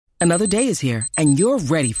Another day is here, and you're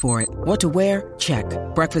ready for it. What to wear? Check.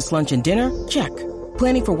 Breakfast, lunch, and dinner? Check.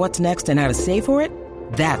 Planning for what's next and how to save for it?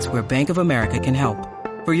 That's where Bank of America can help.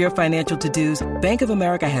 For your financial to-dos, Bank of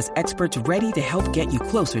America has experts ready to help get you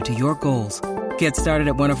closer to your goals. Get started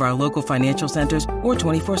at one of our local financial centers or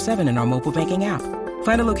 24/7 in our mobile banking app.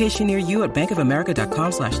 Find a location near you at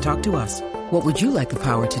bankofamerica.com/talktous. What would you like the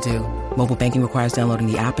power to do? Mobile banking requires downloading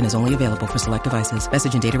the app and is only available for select devices.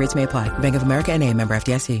 Message and data rates may apply. Bank of America N.A., member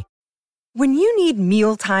FDIC. When you need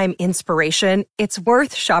mealtime inspiration, it's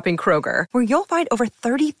worth shopping Kroger, where you'll find over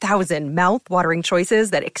 30,000 mouth-watering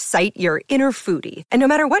choices that excite your inner foodie. And no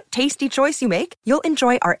matter what tasty choice you make, you'll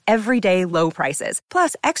enjoy our everyday low prices,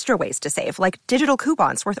 plus extra ways to save, like digital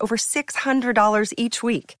coupons worth over $600 each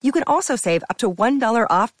week. You can also save up to $1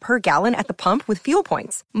 off per gallon at the pump with fuel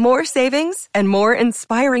points. More savings and more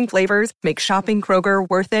inspiring flavors make shopping Kroger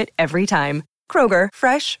worth it every time. Kroger,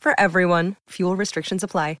 fresh for everyone. Fuel restrictions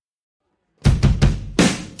apply.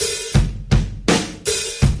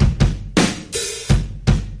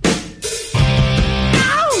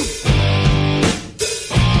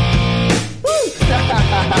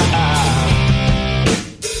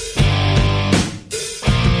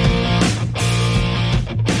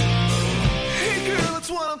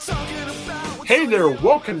 Hey there,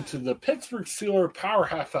 welcome to the Pittsburgh Steelers Power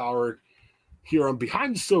Half Hour here on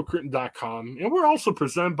BehindTheSteelCurtain.com, and we're also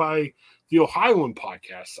presented by the Ohioan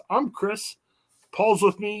Podcast. I'm Chris. Paul's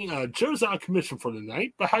with me. Joe's out of commission for the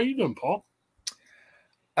night, but how you doing, Paul?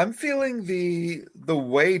 I'm feeling the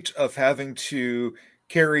weight of having to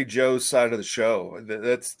carry Joe's side of the show.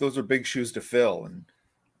 Those are big shoes to fill, and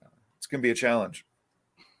it's going to be a challenge.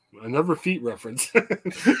 Another feet reference.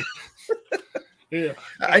 Yeah,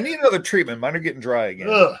 I need another treatment. Mine are getting dry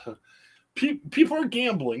again. People are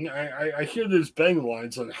gambling. I hear there's betting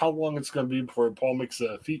lines on how long it's going to be before Paul makes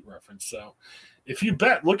a feet reference. So if you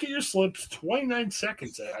bet, look at your slips, 29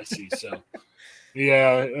 seconds I see. So,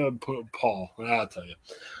 yeah, Paul, I'll tell you.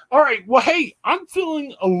 All right, well, hey, I'm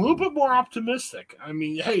feeling a little bit more optimistic. I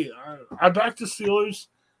mean, hey, I back the Steelers.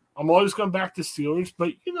 I'm always going back to Steelers,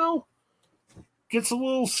 but, gets a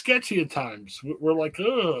little sketchy at times. We're like,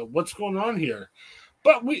 what's going on here?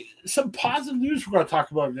 But some positive news we're going to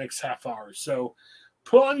talk about in the next half hour. So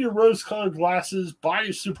put on your rose-colored glasses, buy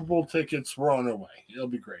your Super Bowl tickets. We're on our way. It'll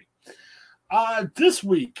be great. This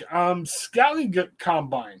week, scouting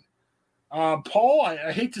combine. Paul,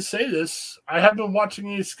 I hate to say this. I haven't been watching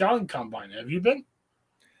any scouting combine. Have you been?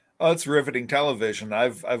 Oh, it's riveting television.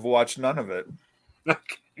 I've watched none of it.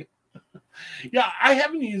 Okay. Yeah, I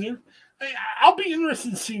haven't either. I'll be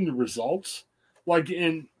interested in seeing the results, like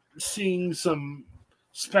in seeing some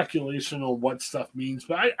speculation on what stuff means.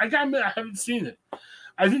 But I gotta admit, I haven't seen it.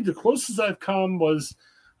 I think the closest I've come was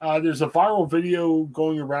there's a viral video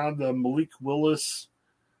going around of Malik Willis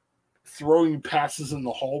throwing passes in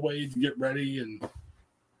the hallway to get ready, and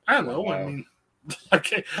I don't know. Wow. I mean,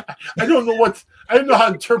 I don't know how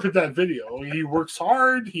to interpret that video. He works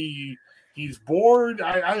hard. He's bored.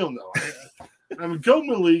 I don't know. I mean, go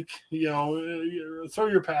Malik, throw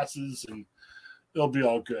your passes and it'll be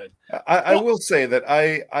all good. I will say that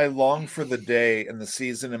I long for the day and the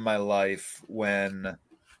season in my life when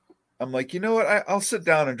I'm like, you know what? I'll sit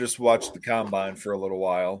down and just watch the combine for a little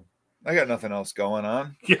while. I got nothing else going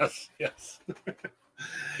on. Yes.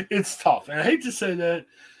 It's tough. And I hate to say that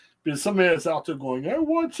because somebody that's out there going, I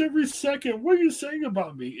watch every second. What are you saying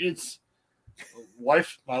about me? It's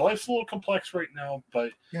life. My life's a little complex right now,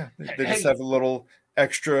 but yeah, they just have a little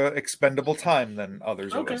extra expendable time than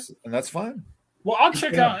others of us, and that's fine. Well, I'll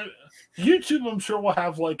check out YouTube. I'm sure we'll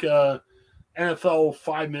have like a NFL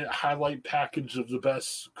 5-minute highlight package of the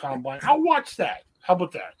best combine. I'll watch that. How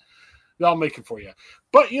about that? I'll make it for you.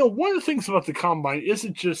 But one of the things about the combine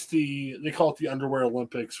isn't just they call it the underwear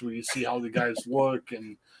Olympics, where you see how the guys look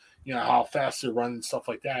and how fast they run and stuff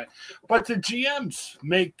like that. But the GMs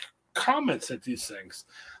make comments at these things.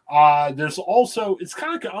 There's also, it's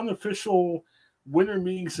kind of like an unofficial winter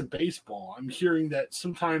meetings in baseball. I'm hearing that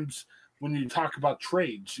sometimes when you talk about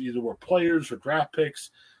trades, either with players or draft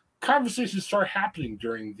picks, conversations start happening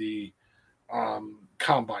during the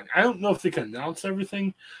combine. I don't know if they can announce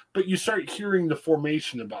everything, but you start hearing the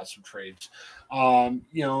formation about some trades.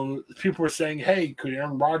 People are saying, hey, could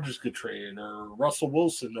Aaron Rodgers get traded, or Russell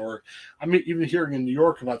Wilson, or I'm even hearing in New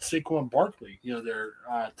York about Saquon Barkley, their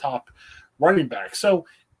top running back. So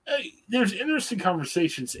there's interesting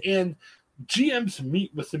conversations, and GMs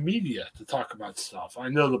meet with the media to talk about stuff. I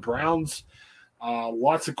know the Browns,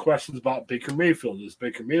 lots of questions about Baker Mayfield. Is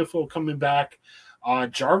Baker Mayfield coming back?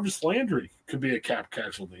 Jarvis Landry could be a cap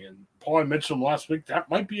casualty. And Paul, I mentioned him last week. That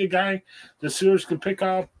might be a guy the Steelers can pick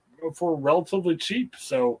up for relatively cheap.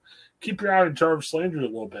 So keep your eye on Jarvis Landry a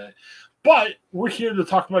little bit. But we're here to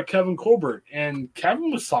talk about Kevin Colbert. And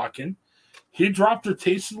Kevin was talking. He dropped a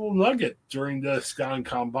tasty little nugget during the Scouting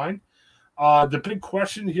Combine. The big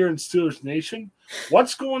question here in Steelers Nation,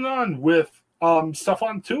 what's going on with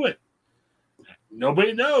Stephon Tuitt?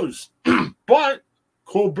 Nobody knows. But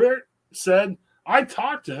Colbert said, I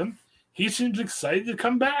talked to him. He seems excited to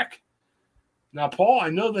come back. Now, Paul, I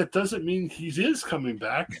know that doesn't mean he is coming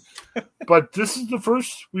back, but this is the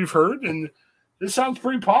first we've heard, and this sounds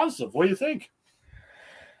pretty positive. What do you think?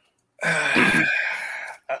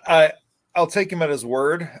 I'll take him at his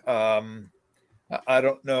word. I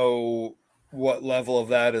don't know what level of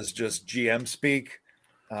that is just GM speak,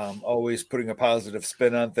 always putting a positive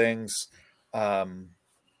spin on things.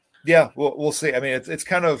 Yeah, we'll see. I mean, it's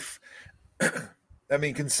kind of, I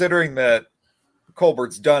mean, considering that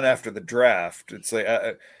Colbert's done after the draft, it's like,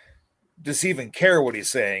 does he even care what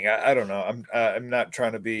he's saying? I don't know. I'm not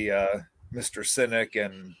trying to be Mr. Cynic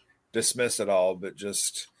and dismiss it all, but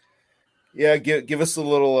just, yeah, give us a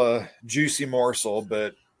little juicy morsel,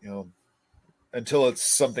 but until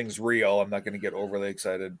something's real, I'm not going to get overly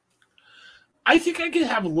excited. I think I can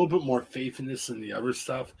have a little bit more faith in this than the other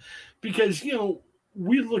stuff because,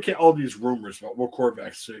 we look at all these rumors about what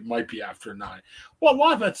quarterbacks might be after 9. Well, a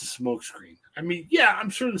lot of that's a smokescreen. I mean, yeah, I'm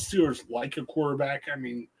sure the Steelers like a quarterback. I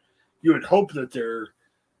mean, you would hope that they're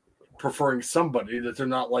preferring somebody, that they're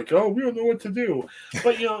not like, oh, we don't know what to do.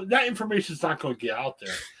 But, that information is not going to get out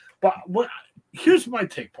there. But here's my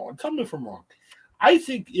take, Paul. Tell me if I'm wrong. I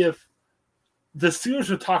think if the Steelers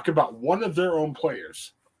are talking about one of their own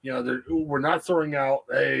players, we're not throwing out,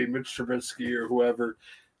 hey, Mitch Trubisky or whoever.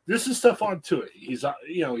 This is Stephon Tuitt.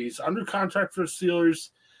 He's under contract for the Steelers.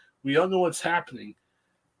 We don't know what's happening.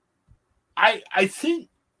 I think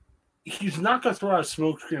he's not going to throw out a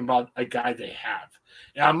smokescreen about a guy they have.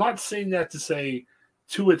 And I'm not saying that to say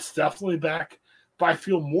Tuitt's definitely back, but I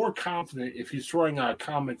feel more confident if he's throwing out a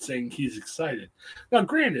comment saying he's excited. Now,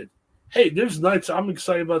 granted, hey, there's nights I'm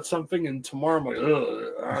excited about something, and tomorrow I'm like,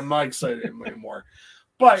 ugh, I'm not excited anymore.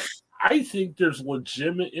 But I think there's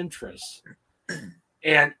legitimate interest.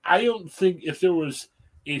 And I don't think if there was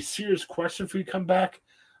a serious question for you to come back,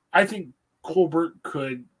 I think Colbert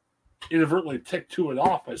could inadvertently tick Tuitt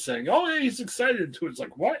off by saying, oh, yeah, he's excited. Tuitt's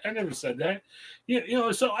like, what? I never said that.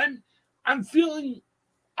 So I'm feeling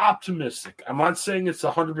optimistic. I'm not saying it's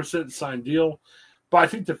a 100% signed deal, but I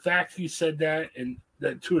think the fact he said that and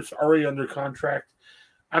that Tuitt's already under contract,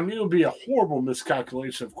 I mean, it would be a horrible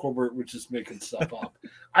miscalculation of Colbert, which is making stuff up.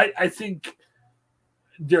 I think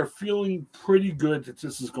they're feeling pretty good that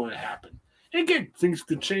this is going to happen. And again, things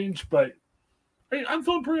could change, but I'm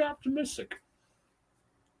feeling pretty optimistic.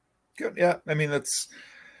 Good. Yeah. I mean,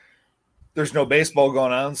 there's no baseball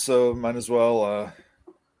going on, so might as well,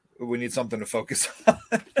 we need something to focus on.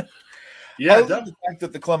 Yeah. The fact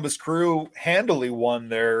that the Columbus Crew handily won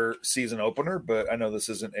their season opener, but I know this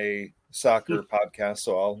isn't a soccer podcast,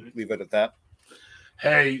 so I'll leave it at that.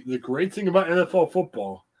 Hey, the great thing about NFL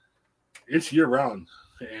football, it's year round.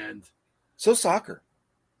 And so soccer.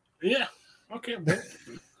 Yeah. Okay.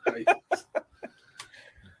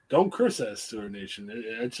 Don't curse at us, Steeler Nation.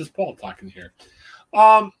 It's just Paul talking here.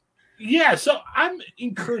 Yeah, so I'm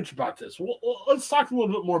encouraged about this. Well, let's talk a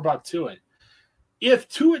little bit more about Tuitt. If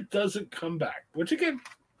Tuitt doesn't come back, which again,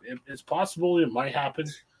 it's possible it might happen,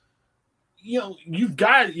 you've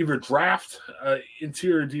got to either draft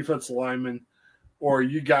interior defensive lineman or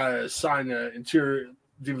you got to sign an interior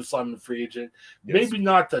defensive lineman free agent. Yes. Maybe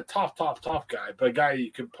not the top guy, but a guy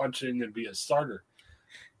you can punch in and be a starter.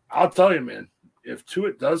 I'll tell you, man, if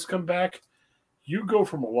Tuitt does come back, you go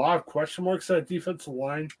from a lot of question marks at defensive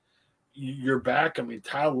line. You're back. I mean,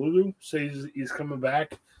 Ty Lulu says he's coming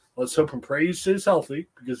back. Let's hope and pray he stays healthy,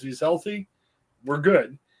 because if he's healthy, we're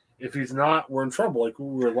good. If he's not, we're in trouble like we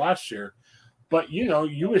were last year. But,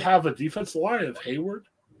 you would have a defensive line of Hayward,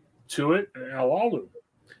 Tuitt, and Alalu,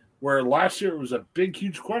 where last year it was a big,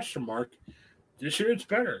 huge question mark. This year it's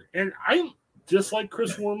better. And I dislike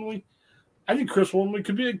Chris Wormley. I think Chris Wormley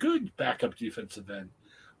could be a good backup defensive end.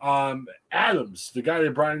 Adams, the guy they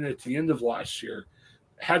brought in at the end of last year,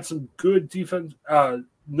 had some good defense,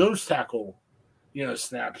 nose tackle,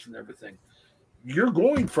 snaps and everything. You're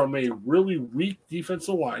going from a really weak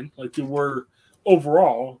defensive line, like they were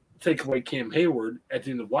overall, take away Cam Hayward at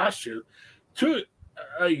the end of last year, to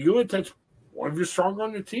a unit that's one of your stronger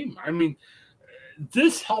on the team. I mean,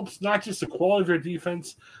 this helps not just the quality of your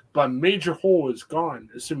defense, but a major hole is gone,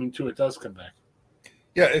 assuming Tuitt does come back.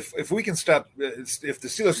 Yeah, if we can stop, if the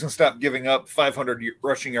Steelers can stop giving up 500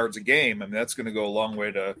 rushing yards a game, I mean, that's going to go a long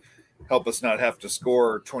way to help us not have to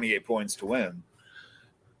score 28 points to win.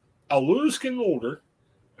 Lulu's getting older.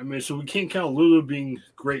 I mean, so we can't count Lulu being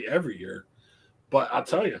great every year. But I'll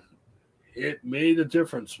tell you, it made a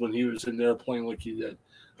difference when he was in there playing like he did.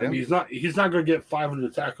 I mean, he's not going to get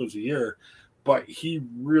 500 tackles a year, but he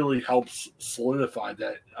really helps solidify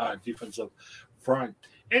that defensive front.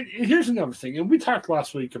 And here's another thing. And we talked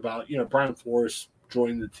last week about, Brian Flores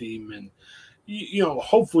joining the team, and,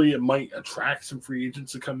 hopefully it might attract some free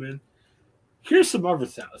agents to come in. Here's some other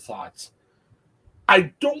thoughts.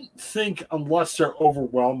 I don't think, unless they're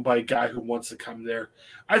overwhelmed by a guy who wants to come there,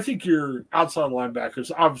 I think your outside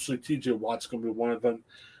linebackers, obviously TJ Watt's going to be one of them.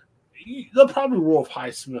 They'll probably roll with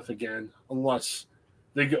Highsmith again, unless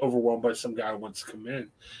they get overwhelmed by some guy who wants to come in.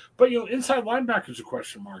 But, inside linebackers a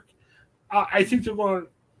question mark. I think they're going to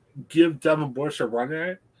give Devin Bush a run at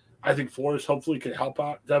it. I think Flores hopefully can help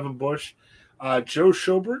out Devin Bush. Joe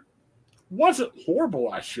Schobert wasn't horrible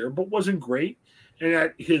last year, but wasn't great. And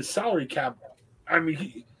at his salary cap, I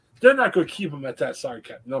mean, they're not going to keep him at that salary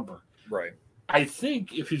cap number. Right. I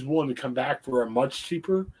think if he's willing to come back for a much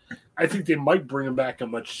cheaper, I think they might bring him back a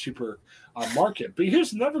much cheaper market. But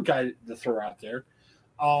here's another guy to throw out there,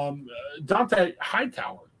 Dante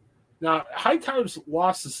Hightower. Now, Hightower's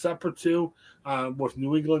lost a step or two with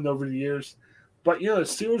New England over the years. But, the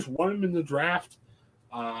Steelers won him in the draft.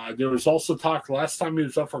 There was also talk last time he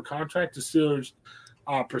was up for contract. The Steelers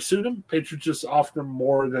pursued him. Patriots just offered him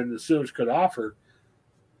more than the Steelers could offer.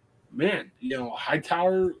 Man,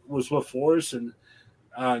 Hightower was with Flores in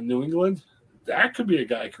New England. That could be a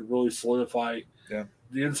guy who could really solidify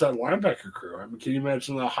the inside linebacker crew. I mean, can you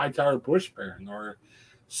imagine the Hightower-Bush pairing? Or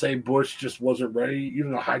say Bush just wasn't ready,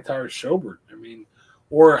 even a Hightower-Schobert. I mean,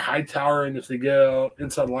 or Hightower, and if they get an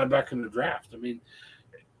inside linebacker in the draft. I mean,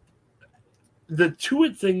 the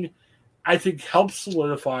Tuitt thing, I think, helps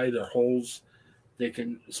solidify their holes. They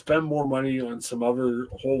can spend more money on some other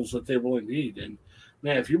holes that they really need. And,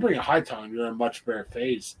 man, if you bring a Hightower, you're in a much better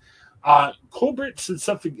phase. Colbert said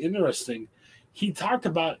something interesting. He talked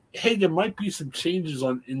about, hey, there might be some changes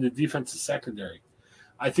in the defensive secondary.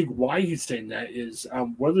 I think why he's saying that is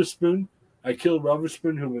Witherspoon, Caleb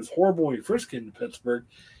Witherspoon, who was horrible when he first came to Pittsburgh,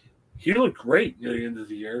 he looked great near the end of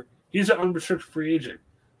the year. He's an unrestricted free agent.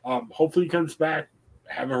 Hopefully he comes back.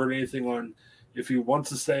 Haven't heard anything on if he wants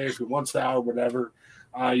to stay, if he wants out, or whatever.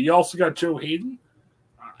 You also got Joe Hayden.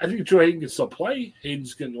 I think Joe Hayden can still play.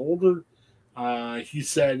 Hayden's getting older. He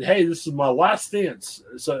said, hey, this is my last dance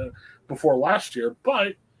before last year.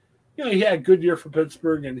 But, he had a good year for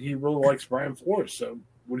Pittsburgh, and he really likes Brian Flores. So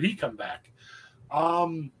would he come back?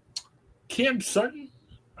 Cam Sutton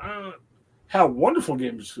had wonderful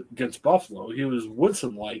games against Buffalo. He was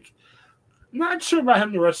Woodson-like. Not sure about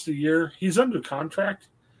him the rest of the year. He's under contract.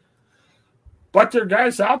 But there are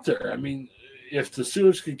guys out there. I mean, if the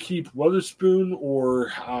Steelers could keep Witherspoon or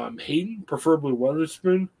Hayden, preferably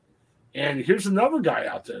Witherspoon. And here's another guy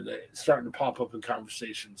out there that's starting to pop up in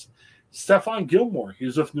conversations. Stephon Gilmore. He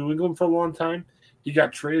was with New England for a long time. He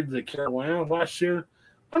got traded to Carolina last year.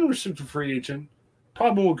 Unrestricted free agent.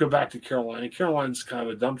 Probably won't go back to Carolina. Carolina's kind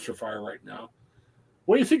of a dumpster fire right now.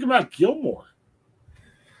 What do you think about Gilmore?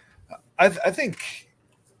 I think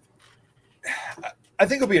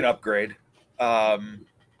it'll be an upgrade. I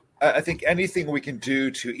think anything we can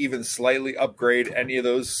do to even slightly upgrade any of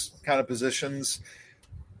those kind of positions,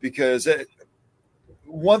 because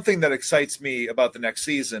one thing that excites me about the next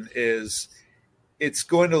season is it's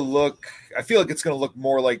going to look – I feel like it's going to look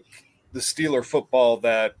more like the Steeler football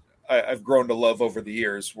that I've grown to love over the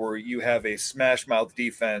years, where you have a smash-mouth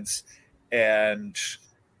defense and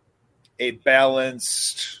a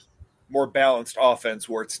more balanced offense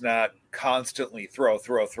where it's not constantly throw.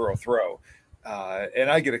 And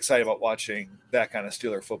I get excited about watching that kind of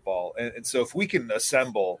Steeler football. And so if we can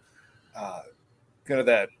assemble kind of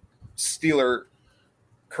that Steeler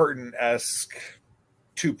curtain-esque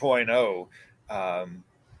 2.0,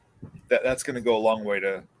 that's going to go a long way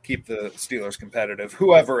to keep the Steelers competitive,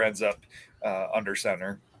 whoever ends up under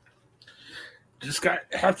center. Just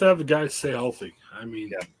have to have the guys stay healthy. I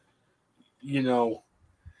mean,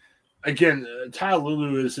 again, Ty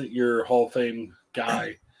Lulu isn't your Hall of Fame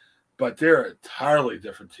guy, but they're an entirely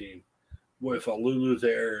different team with a Lulu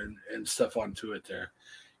there and Stephon Tuitt there.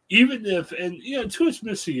 Even if, and Tuitt's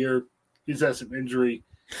missed a year, he's had some injury,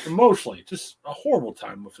 emotionally, just a horrible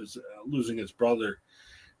time with his losing his brother.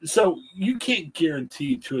 So you can't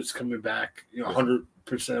guarantee Tuitt's coming back, 100%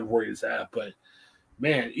 of where he's at. But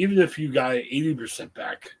man, even if you got 80%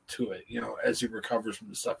 back to it, as he recovers from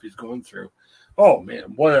the stuff he's going through, oh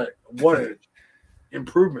man, what a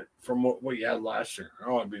improvement from what you had last year.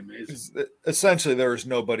 Oh, it'd be amazing. Essentially, there was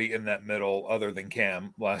nobody in that middle other than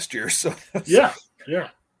Cam last year. So yeah.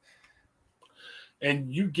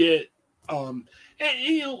 and you get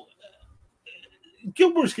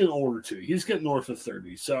Gilmore's getting older too. He's getting north of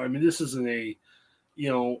 30. So I mean, this isn't a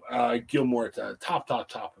Gilmore at the top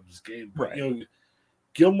of his game. But, right.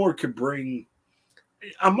 Gilmore could bring.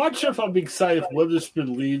 I'm not sure if I'd be excited if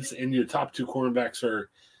Witherspoon leads and your top two cornerbacks are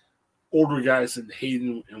older guys than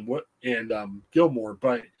Hayden and Gilmore.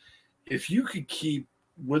 But if you could keep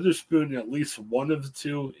Witherspoon at least one of the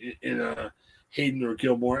two in Hayden or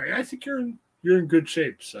Gilmore, I think you're in good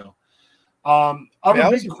shape. So. I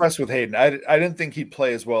was impressed with Hayden. I didn't think he'd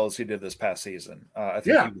play as well as he did this past season. I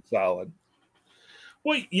think he was solid.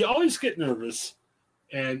 Well, you always get nervous,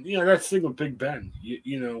 and that's the thing with Big Ben.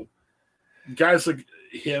 Guys like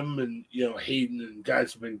him and Hayden and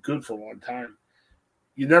guys have been good for a long time.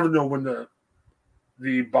 You never know when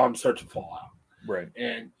the bombs start to fall out, right?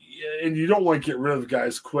 And you don't want to get rid of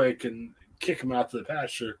guys quick and kick them out to the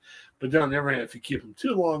pasture. But then on the other hand, if you keep them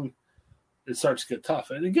too long, it starts to get tough.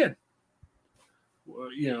 And again,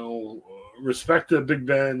 respect to Big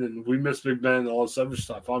Ben, and we miss Big Ben and all this other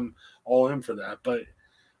stuff. I'm all in for that, but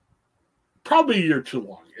probably a year too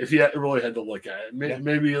long if you really had to look at it.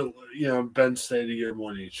 Maybe Ben stayed a year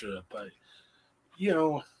more than he should have, but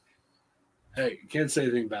hey, you can't say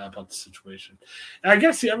anything bad about the situation. And I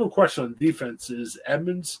guess the other question on defense is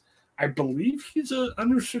Edmonds. I believe he's an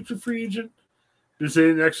unrestricted free agent because they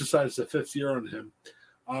didn't exercise the 5th year on him.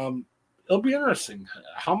 It'll be interesting.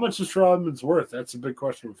 How much is Terrell Edmonds worth? That's a big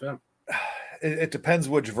question with him. It depends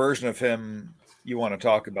which version of him you want to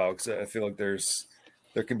talk about, because I feel like there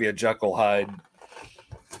can be a Jekyll Hyde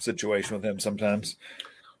situation with him sometimes.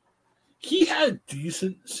 He had a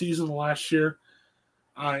decent season last year.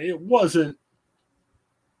 It wasn't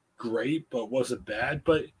great, but wasn't bad.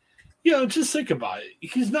 But, just think about it.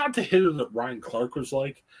 He's not the hitter that Ryan Clark was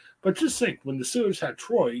like. But just think, when the Steelers had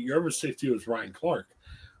Troy, your other safety was Ryan Clark.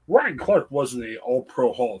 Ryan Clark wasn't an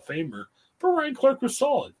all-pro Hall of Famer, but Ryan Clark was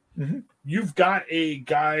solid. Mm-hmm. You've got a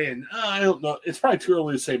guy, and I don't know, it's probably too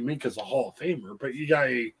early to say Minka's a Hall of Famer, but you got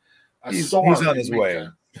a star. He's on his Minka. way.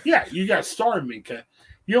 Yeah, you got a star in Minka.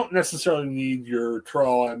 You don't necessarily need your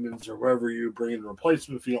Terrell Edmonds or whoever you bring in a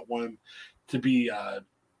replacement if you don't want him to be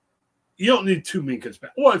you don't need 2 Minkas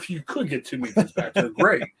back. Well, if you could get 2 Minkas back, they're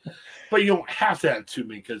great. But you don't have to have 2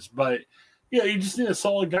 Minkas. But you just need a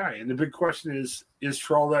solid guy. And the big question is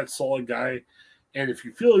Terrell that solid guy? And if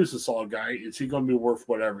you feel he's a solid guy, is he going to be worth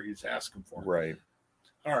whatever he's asking for? Right.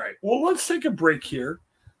 All right. Well, let's take a break here.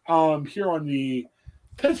 Here on the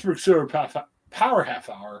Pittsburgh Steelers Power Half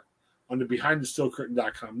Hour on the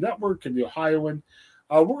BehindTheSteelCurtain.com network and the Ohioan.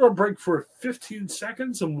 We're going to break for 15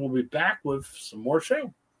 seconds, and we'll be back with some more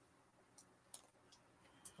show.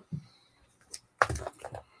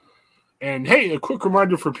 And, hey, a quick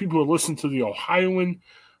reminder for people who listen to the Ohioan.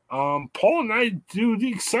 Paul and I do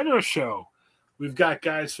the Etc. show. We've got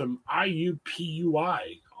guys from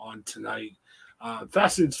IUPUI on tonight.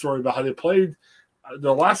 Fascinating story about how they played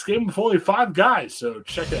their last game with only 5 guys. So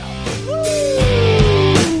check it out.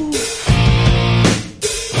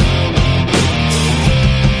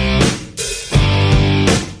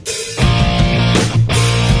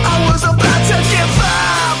 I was about to give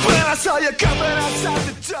up when I saw you coming outside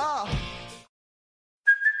the door.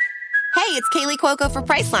 Hey, it's Kaylee Cuoco for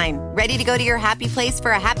Priceline. Ready to go to your happy place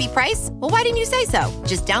for a happy price? Well, why didn't you say so?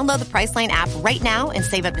 Just download the Priceline app right now and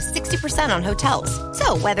save up to 60% on hotels.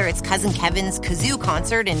 So whether it's Cousin Kevin's Kazoo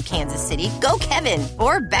Concert in Kansas City, go Kevin,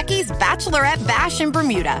 or Becky's Bachelorette Bash in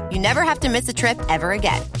Bermuda, you never have to miss a trip ever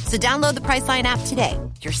again. So download the Priceline app today.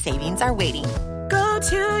 Your savings are waiting. Go to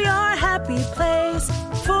your happy place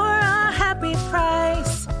for a happy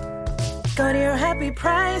price. Go to your happy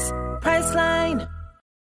price, Priceline.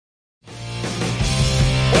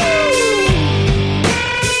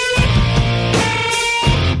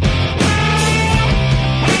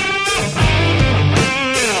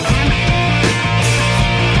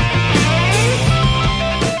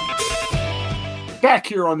 Back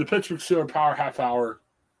here on the Pittsburgh Steelers Power Half Hour.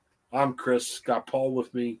 I'm Chris. Got Paul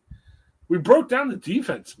with me. We broke down the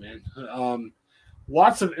defense, man.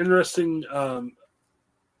 Lots of interesting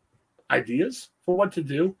ideas for what to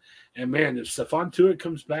do. And, man, if Stephon Tuitt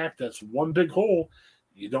comes back, that's one big hole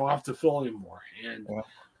you don't have to fill anymore. And,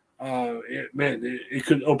 it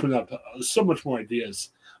could open up so much more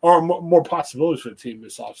ideas or more possibilities for the team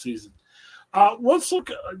this offseason. Let's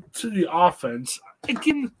look to the offense.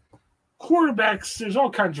 Again, quarterbacks, there's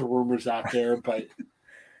all kinds of rumors out there, but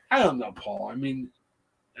I don't know, Paul. I mean,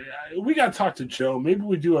 we got to talk to Joe. Maybe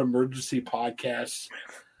we do an emergency podcast,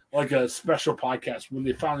 like a special podcast when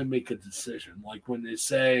they finally make a decision. Like when they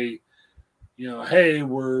say, hey,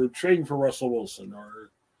 we're trading for Russell Wilson,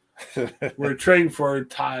 or We're trading for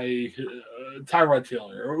Tyrod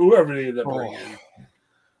Taylor or whoever they end up bringing in.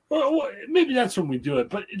 Well, maybe that's when we do it,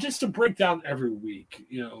 but just to break down every week,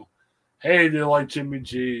 hey, they like Jimmy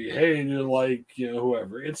G. Hey, they like,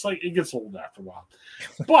 whoever. It's like it gets old after a while.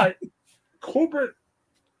 But Colbert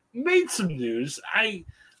made some news. I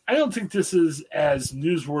don't think this is as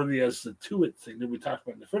newsworthy as the Tuitt thing that we talked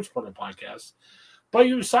about in the first part of the podcast. But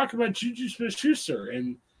he was talking about JuJu Smith-Schuster,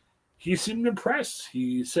 and he seemed impressed.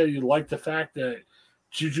 He said he liked the fact that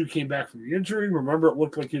JuJu came back from the injury. Remember, it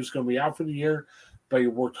looked like he was going to be out for the year, but he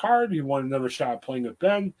worked hard. He wanted another shot at playing with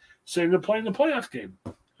Ben, saying to play in the playoff game.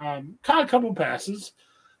 Caught a couple passes.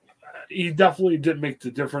 He definitely didn't make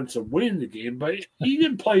the difference of winning the game, but he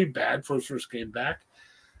didn't play bad for his first game back.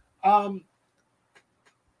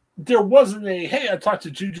 There wasn't hey, I talked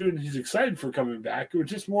to JuJu and he's excited for coming back. It was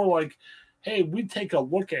just more like, hey, we take a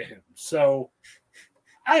look at him. So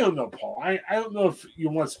I don't know, Paul. I don't know if you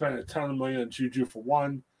want to spend a ton of money on JuJu for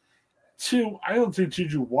one. Two, I don't think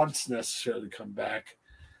JuJu wants necessarily to come back.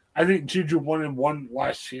 I think JuJu wanted one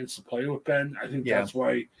last chance to play with Ben. I think that's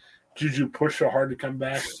why JuJu pushed so hard to come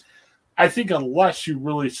back. I think unless you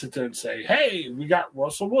really sit there and say, hey, we got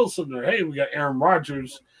Russell Wilson, or hey, we got Aaron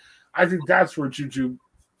Rodgers, I think that's where JuJu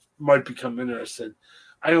might become interested.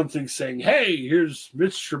 I don't think saying, hey, here's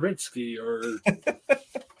Mitch Trubisky or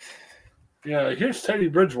here's Teddy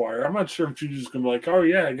Bridgewater. I'm not sure if JuJu's going to be like, oh,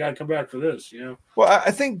 yeah, I got to come back for this, Well,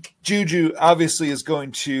 I think JuJu obviously is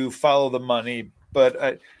going to follow the money,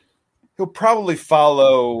 but he'll probably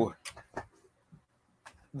follow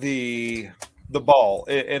the ball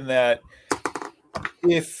in that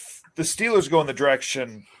if the Steelers go in the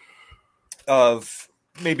direction of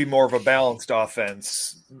maybe more of a balanced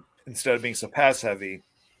offense instead of being so pass heavy,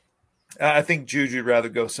 I think JuJu would rather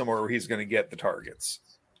go somewhere where he's going to get the targets.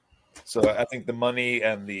 So I think the money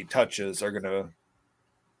and the touches are going to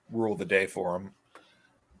rule the day for him.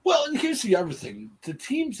 Well, and here's the other thing. The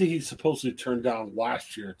teams that he supposedly turned down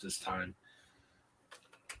last year at this time,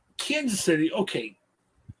 Kansas City, okay,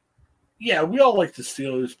 yeah, we all like the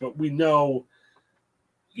Steelers, but we know,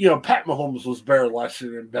 Pat Mahomes was better last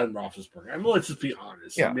year than Ben Roethlisberger. I mean, let's just be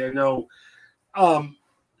honest. Yeah. I mean, I know.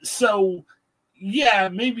 So, yeah,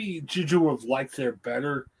 maybe JuJu would have liked there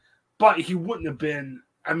better, but he wouldn't have been.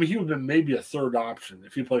 I mean, he would have been maybe a third option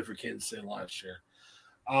if he played for Kansas City last year.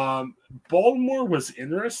 Baltimore was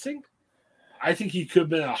interesting. I think he could have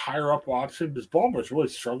been a higher up option because Baltimore's really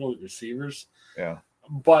struggled with receivers. Yeah.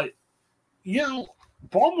 But,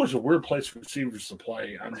 Baltimore's a weird place for receivers to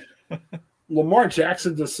play. I mean, Lamar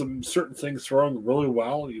Jackson does some certain things throwing really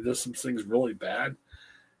well. He does some things really bad.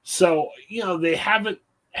 So, they haven't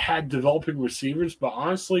had developing receivers, but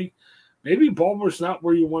honestly, maybe Baltimore's not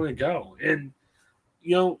where you want to go. And,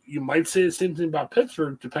 you might say the same thing about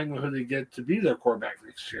Pittsburgh, depending on who they get to be their quarterback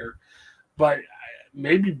next year. But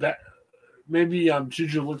maybe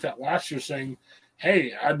JuJu looked at last year saying,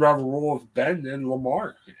 hey, I'd rather roll with Ben than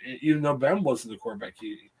Lamar, even though Ben wasn't the quarterback.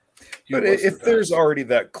 But if there's already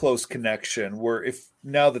that close connection where if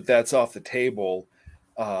now that that's off the table,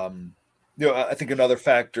 I think another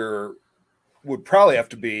factor would probably have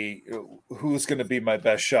to be who's going to be my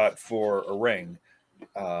best shot for a ring.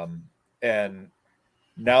 And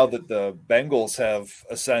now that the Bengals have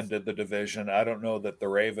ascended the division, I don't know that the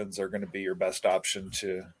Ravens are going to be your best option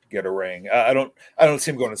to get a ring. I don't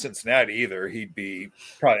see him going to Cincinnati either. He'd be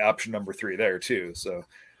probably option number 3 there too. So,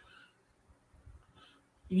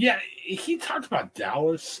 yeah, he talked about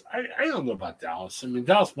Dallas. I don't know about Dallas. I mean,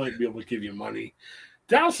 Dallas might be able to give you money.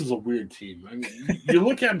 Dallas is a weird team. I mean, you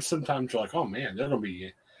look at them sometimes, you're like, oh man, they're going to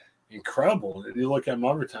be incredible. And you look at them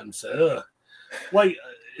other times and say, ugh. Like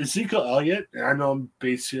Ezekiel Elliott, and I know I'm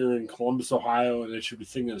based here in Columbus, Ohio, and I should be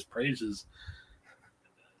singing his praises.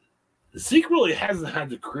 Zeke really hasn't had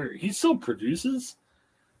the career. He still produces,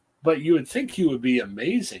 but you would think he would be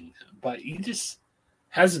amazing, but he just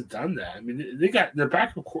hasn't done that. I mean, they got their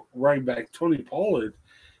backup running back, Tony Pollard,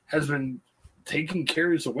 has been taking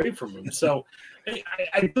carries away from him. So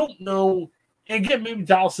I don't know. And again, maybe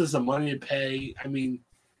Dallas has the money to pay. I mean,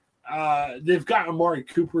 they've got Amari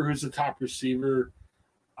Cooper, who's the top receiver.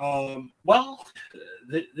 They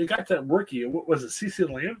got that rookie. What was it, CeCe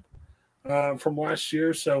Lamb from last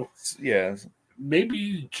year? So yeah,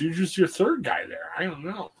 maybe JuJu's your third guy there. I don't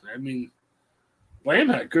know. I mean, Lamb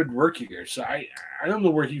had a good rookie year, so I don't know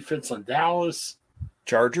where he fits on Dallas.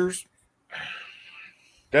 Chargers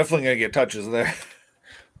definitely gonna get touches there.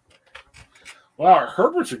 Well,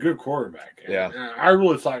 Herbert's a good quarterback. Yeah, and I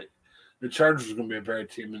really thought the Chargers were going to be a better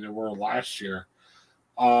team than they were last year.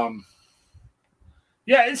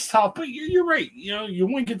 Yeah, it's tough, but you're right. You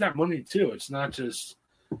want to get that money too. It's not just,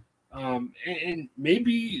 And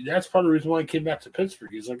maybe that's part of the reason why he came back to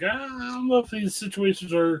Pittsburgh. He's like, I don't know if these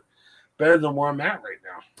situations are better than where I'm at right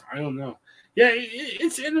now. I don't know. Yeah,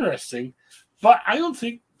 it's interesting, but I don't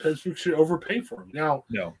think Pittsburgh should overpay for him. Now,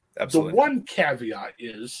 no, absolutely. The one caveat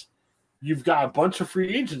is you've got a bunch of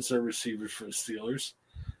free agents or receivers for the Steelers.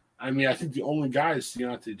 I mean, I think the only guy is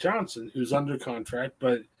Deontay Johnson, who's under contract,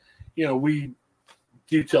 but, we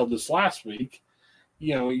detailed this last week.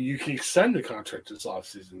 You can extend the contract this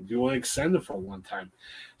offseason. You want to extend it for one time.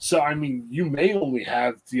 So, I mean, you may only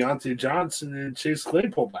have Deontay Johnson and Chase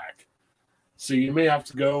Claypool back. So you may have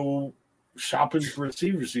to go shopping for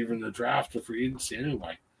receivers even in the draft or free agency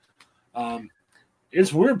anyway.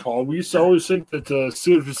 It's weird, Paul. We used to always think that the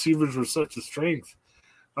Steelers receivers were such a strength.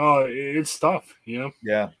 It's tough,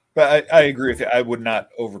 Yeah, but I agree with you. I would not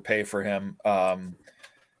overpay for him. And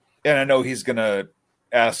I know he's going to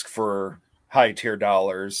ask for high tier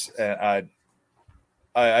dollars, and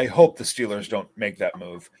I hope the Steelers don't make that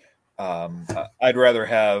move. I'd rather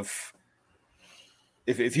have,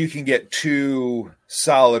 if you can get 2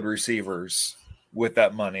 solid receivers with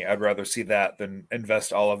that money, I'd rather see that than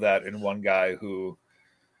invest all of that in one guy who,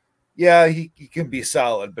 yeah, he can be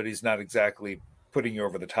solid, but he's not exactly putting you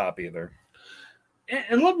over the top either.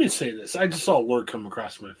 And let me say this. I just saw a alert come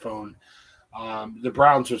across my phone. The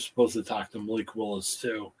Browns are supposed to talk to Malik Willis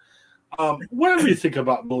too. Whatever you think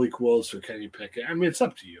about Malik Willis or Kenny Pickett, I mean, it's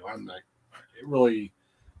up to you. I'm not really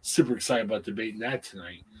super excited about debating that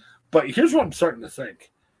tonight. But here's what I'm starting to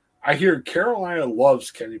think. I hear Carolina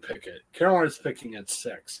loves Kenny Pickett. Carolina's picking at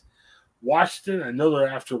 6. Washington, I know they're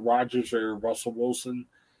after Rodgers or Russell Wilson.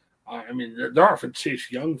 I mean, they're offering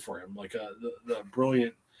Chase Young for him, like the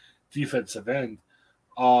brilliant defensive end.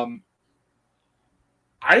 I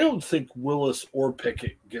don't think Willis or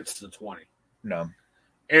Pickett gets to 20. No.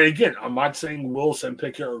 And again, I'm not saying Willis and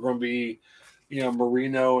Pickett are going to be,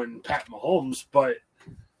 Marino and Pat Mahomes, but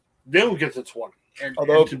they don't get to 20.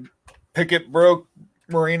 Although Pickett broke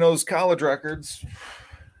Marino's college records.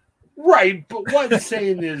 Right, but what I'm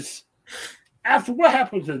saying is, after what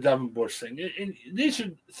happened to the Devin Bush thing, and they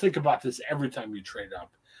should think about this every time you trade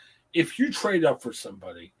up. If you trade up for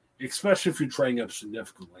somebody, especially if you're trading up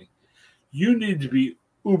significantly, you need to be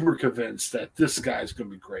uber convinced that this guy's going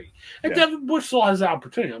to be great. And Devin Bush still has the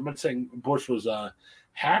opportunity. I'm not saying Bush was a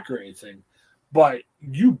hack or anything, but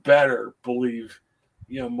you better believe,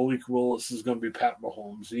 Malik Willis is going to be Pat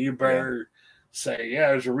Mahomes. And you better say,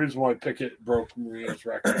 there's a reason why Pickett broke Marino's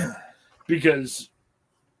record. Because,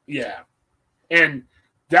 and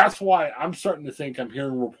that's why I'm starting to think, I'm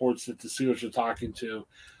hearing reports that the Steelers are talking to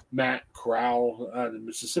Matt Corral, the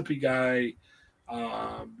Mississippi guy.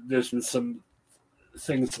 There's been some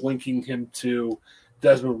things linking him to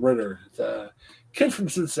Desmond Ridder, the kid from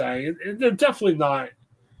Cincinnati. And they're definitely not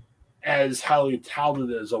as highly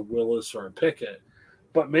touted as a Willis or a Pickett,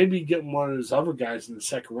 but maybe getting one of those other guys in the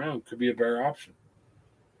second round could be a better option.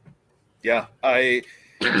 Yeah, I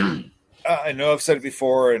know I've said it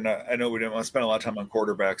before, and I know we didn't want to spend a lot of time on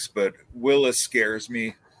quarterbacks, but Willis scares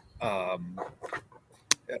me. Like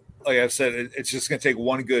I've said, it's just going to take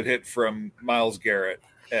one good hit from Myles Garrett,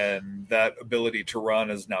 and that ability to run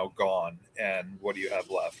is now gone. And what do you have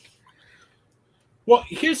left? Well,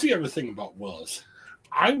 here's the other thing about Willis.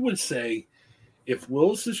 I would say if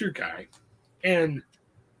Willis is your guy, and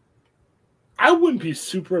I wouldn't be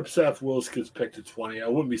super upset if Willis gets picked at 20. I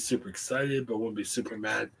wouldn't be super excited, but I wouldn't be super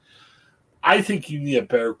mad. I think you need a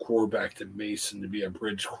better quarterback than Mason to be a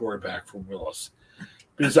bridge quarterback for Willis.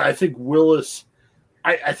 Because I think Willis,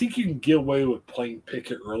 I think you can get away with playing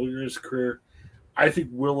Pickett earlier in his career. I think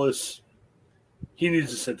Willis, he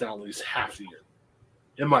needs to sit down at least half the year,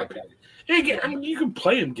 in my opinion. And again, I mean, you can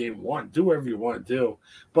play him game one, do whatever you want to do.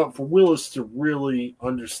 But for Willis to really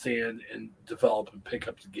understand and develop and pick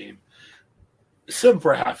up the game, sit him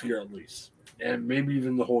for a half year at least, and maybe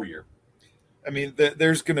even the whole year. I mean,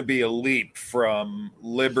 there's going to be a leap from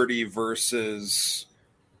Liberty versus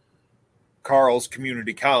Carl's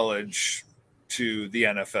Community College to the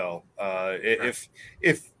NFL.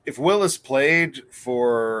 If Willis played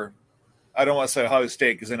for, I don't want to say Ohio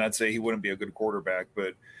State because then I'd say he wouldn't be a good quarterback,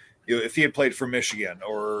 but if he had played for Michigan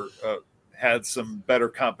or had some better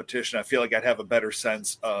competition, I feel like I'd have a better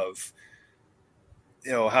sense of,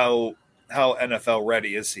 how NFL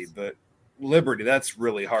ready is he. But Liberty, that's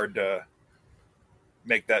really hard to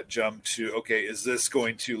make that jump to, okay, is this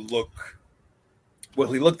going to look,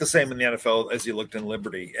 will he look the same in the NFL as he looked in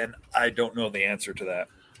Liberty? And I don't know the answer to that.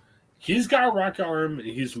 He's got a rocket arm and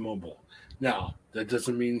he's mobile. Now, that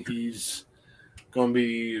doesn't mean he's going to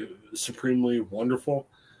be supremely wonderful,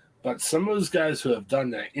 but some of those guys who have done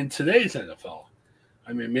that in today's NFL,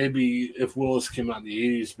 I mean, maybe if Willis came out in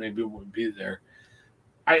the 80s, maybe it wouldn't be there.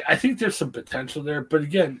 I think there's some potential there. But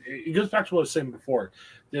again, it goes back to what I was saying before.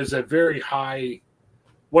 There's a very high,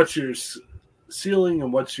 what's your ceiling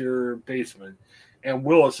and what's your basement? And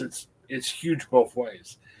Willis, it's huge both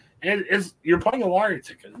ways. And you're playing a lottery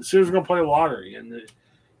ticket. The Steelers are going to play a lottery. And,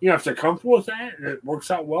 if they're comfortable with that and it works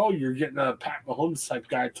out well, you're getting a Pat Mahomes type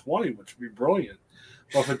guy at 20, which would be brilliant.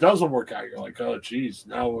 But if it doesn't work out, you're like, oh, geez,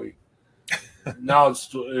 now it's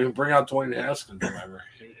bring out Dwayne Haskins or whatever.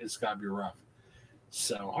 It's got to be rough.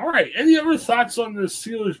 So, all right. Any other thoughts on the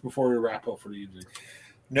Steelers before we wrap up for the evening?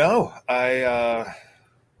 No, I'm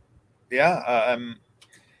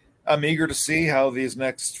eager to see how these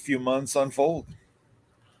next few months unfold.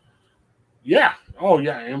 Yeah. Oh,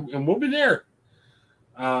 yeah. And we'll be there,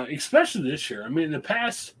 especially this year. I mean, in the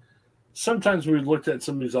past, sometimes we looked at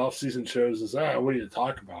some of these off-season shows as, what do you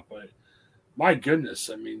talk about? But my goodness,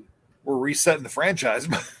 I mean, we're resetting the franchise.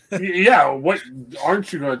 Yeah, what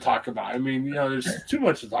aren't you going to talk about? I mean, there's too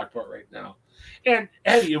much to talk about right now. And,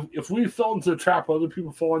 hey, if we fell into the trap other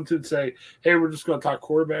people fall into and say, hey, we're just going to talk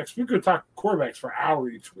quarterbacks, we could talk quarterbacks for an hour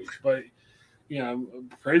each week. But,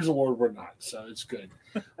 praise the Lord, we're not. So it's good.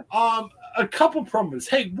 A couple promos.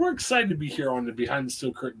 Hey, we're excited to be here on the Behind the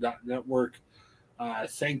Steel Curtain Network.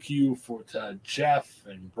 Thank you to Jeff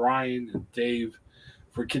and Brian and Dave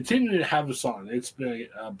for continuing to have us on. It's been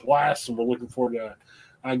a blast, and we're looking forward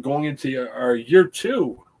to going into our year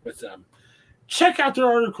 2 with them. Check out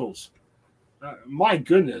their articles. My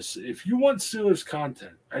goodness, if you want Steelers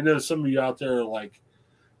content, I know some of you out there are like,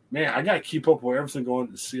 man, I got to keep up with everything going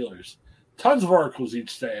to the Steelers. Tons of articles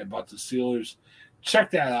each day about the Steelers.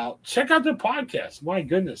 Check that out. Check out their podcast. My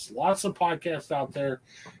goodness, lots of podcasts out there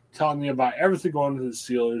telling you about everything going to the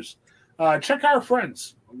Steelers. Check out our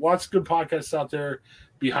friends. Lots of good podcasts out there.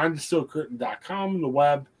 BehindTheSteelCurtain.com on the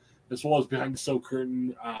web, as well as Behind the Steel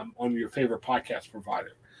Curtain on your favorite podcast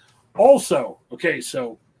provider. Also, okay,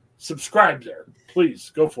 so subscribe there.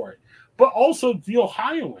 Please go for it. But also The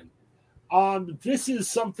Ohioan. This is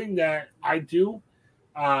something that I do.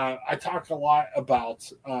 I talk a lot about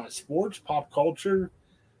sports, pop culture.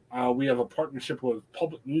 We have a partnership with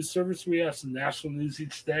Public News Service. We have some national news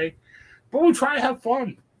each day. But we try to have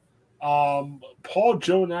fun. Paul,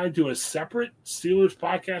 Joe, and I do a separate Steelers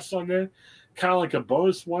podcast on there, kind of like a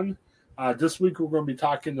bonus one. This week we're going to be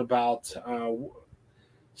talking about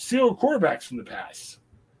Steelers quarterbacks from the past.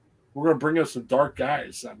 We're going to bring us some dark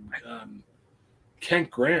guys. Kent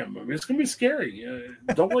Graham. I mean, it's going to be scary.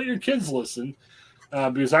 Don't let your kids listen,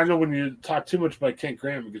 because I know when you talk too much about Kent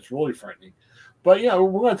Graham, it gets really frightening. But, yeah,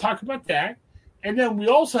 we're going to talk about that. And then we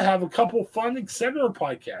also have a couple fun, etc.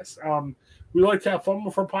 podcasts. We like to have fun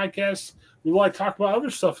with our podcasts. We like to talk about other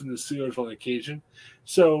stuff in the Steelers on occasion.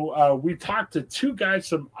 So we talked to 2 guys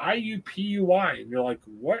from IUPUI, and you're like,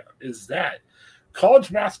 what is that?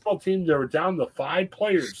 College basketball team, they were down to 5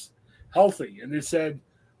 players healthy, and they said,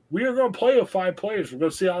 we are going to play with 5 players. We're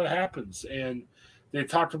going to see how that happens. And they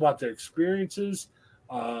talked about their experiences.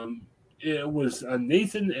 It was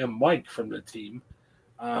Nathan and Mike from the team.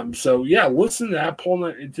 So, yeah, listen to that.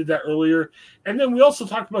 Paul did that earlier. And then we also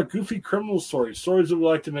talked about goofy criminal stories that we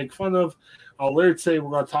like to make fun of. Later today,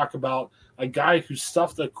 we're going to talk about a guy who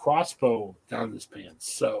stuffed a crossbow down his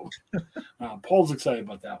pants. So, Paul's excited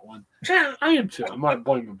about that one. Yeah, I am too. I'm not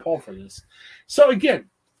blaming Paul for this. So, again,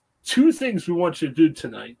 2 things we want you to do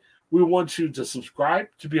tonight. We want you to subscribe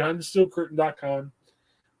to BehindTheSteelCurtain.com.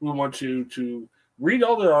 We want you to read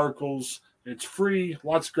all their articles. It's free.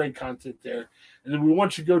 Lots of great content there. And then we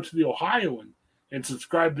want you to go to The Ohioan and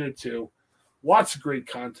subscribe there too. Lots of great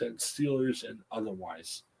content, Steelers and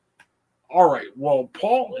otherwise. All right. Well,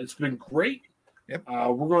 Paul, it's been great. Yep.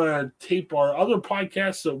 We're going to tape our other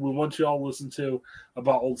podcasts that we want you all to listen to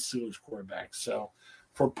about old Steelers quarterbacks. So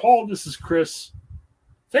for Paul, this is Chris.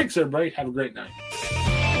 Thanks, everybody. Have a great night.